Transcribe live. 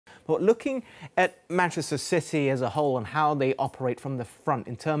But looking at Manchester City as a whole and how they operate from the front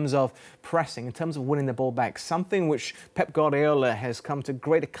in terms of pressing, in terms of winning the ball back, something which Pep Guardiola has come to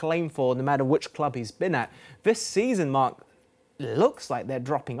great acclaim for no matter which club he's been at. This season, Mark, looks like they're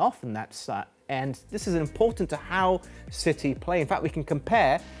dropping off in that side. And this is important to how City play. In fact, we can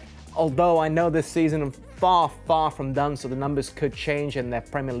compare, although I know this season I'm far from done, so the numbers could change in their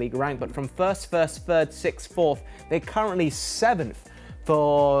Premier League rank, but from first, third, sixth, fourth, they're currently 7th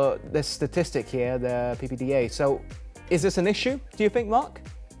for this statistic here, the PPDA. So is this an issue, do you think, Mark,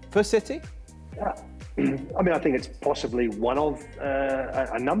 for City? Yeah. I mean, I think it's possibly one of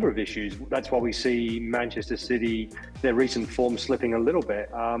a number of issues. That's why we see Manchester City, their recent form slipping a little bit.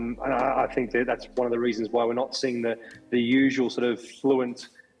 And I think that's one of the reasons why we're not seeing the usual sort of fluent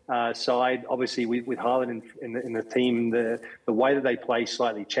side. Obviously, with Haaland in the team, the way that they play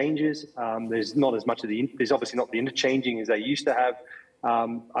slightly changes. There's not as much of there's obviously not the interchanging as they used to have.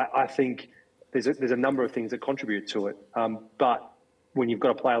 I think there's a number of things that contribute to it. But when you've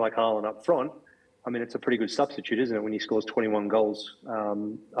got a player like Haaland up front, I mean, it's a pretty good substitute, isn't it, when he scores 21 goals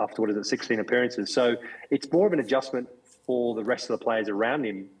after, 16 appearances. So it's more of an adjustment for the rest of the players around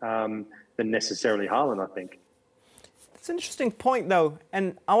him than necessarily Haaland, I think. It's an interesting point, though,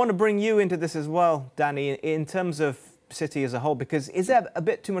 and I want to bring you into this as well, Danny, in terms of City as a whole, because is there a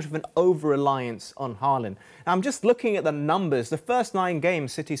bit too much of an over-reliance on Haaland? Now, I'm just looking at the numbers. The first 9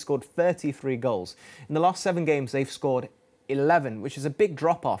 games, City scored 33 goals. In the last 7 games, they've scored 11, which is a big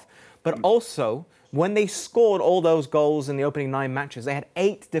drop-off. But also, when they scored all those goals in the opening 9 matches, they had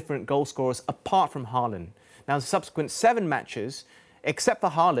 8 different goal scorers apart from Haaland. Now, the subsequent 7 matches, except for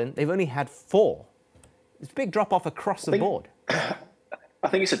Haaland, they've only had 4. It's a big drop-off across the board. I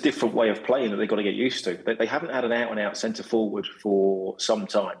think it's a different way of playing that they've got to get used to. They haven't had an out-and-out centre-forward for some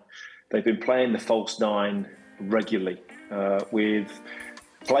time. They've been playing the false 9 regularly with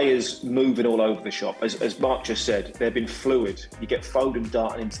players moving all over the shop. As Mark just said, they've been fluid. You get Foden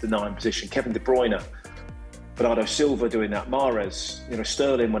darting into the 9 position, Kevin De Bruyne, Bernardo Silva doing that, Mahrez,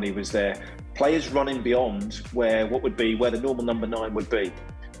 Sterling when he was there. Players running beyond where the normal number 9 would be.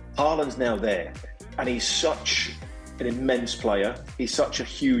 Haaland's now there, and he's such an immense player. He's such a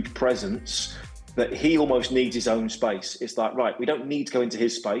huge presence that he almost needs his own space. It's like, right, we don't need to go into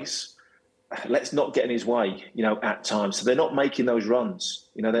his space. Let's not get in his way, at times. So they're not making those runs.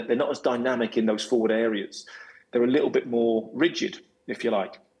 They're not as dynamic in those forward areas. They're a little bit more rigid, if you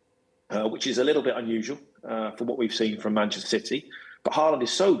like, which is a little bit unusual for what we've seen from Manchester City. But Haaland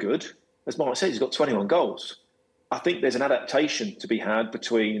is so good. As Mark said, he's got 21 goals. I think there's an adaptation to be had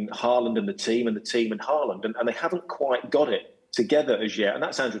between Haaland and the team and Haaland, and they haven't quite got it together as yet. And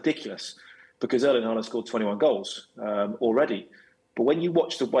that sounds ridiculous because Erling Haaland scored 21 goals already. But when you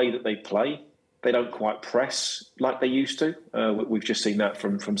watch the way that they play, they don't quite press like they used to. We've just seen that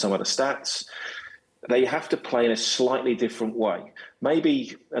from some of the stats. They have to play in a slightly different way.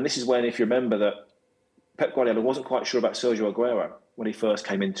 Maybe, and this is when, if you remember, that Pep Guardiola wasn't quite sure about Sergio Aguero when he first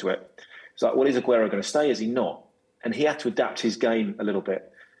came into it. It's like, well, is Aguero going to stay? Is he not? And he had to adapt his game a little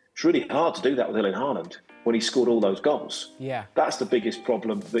bit. It's really hard to do that with Erling Haaland when he scored all those goals. Yeah. That's the biggest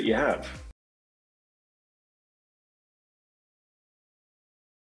problem that you have.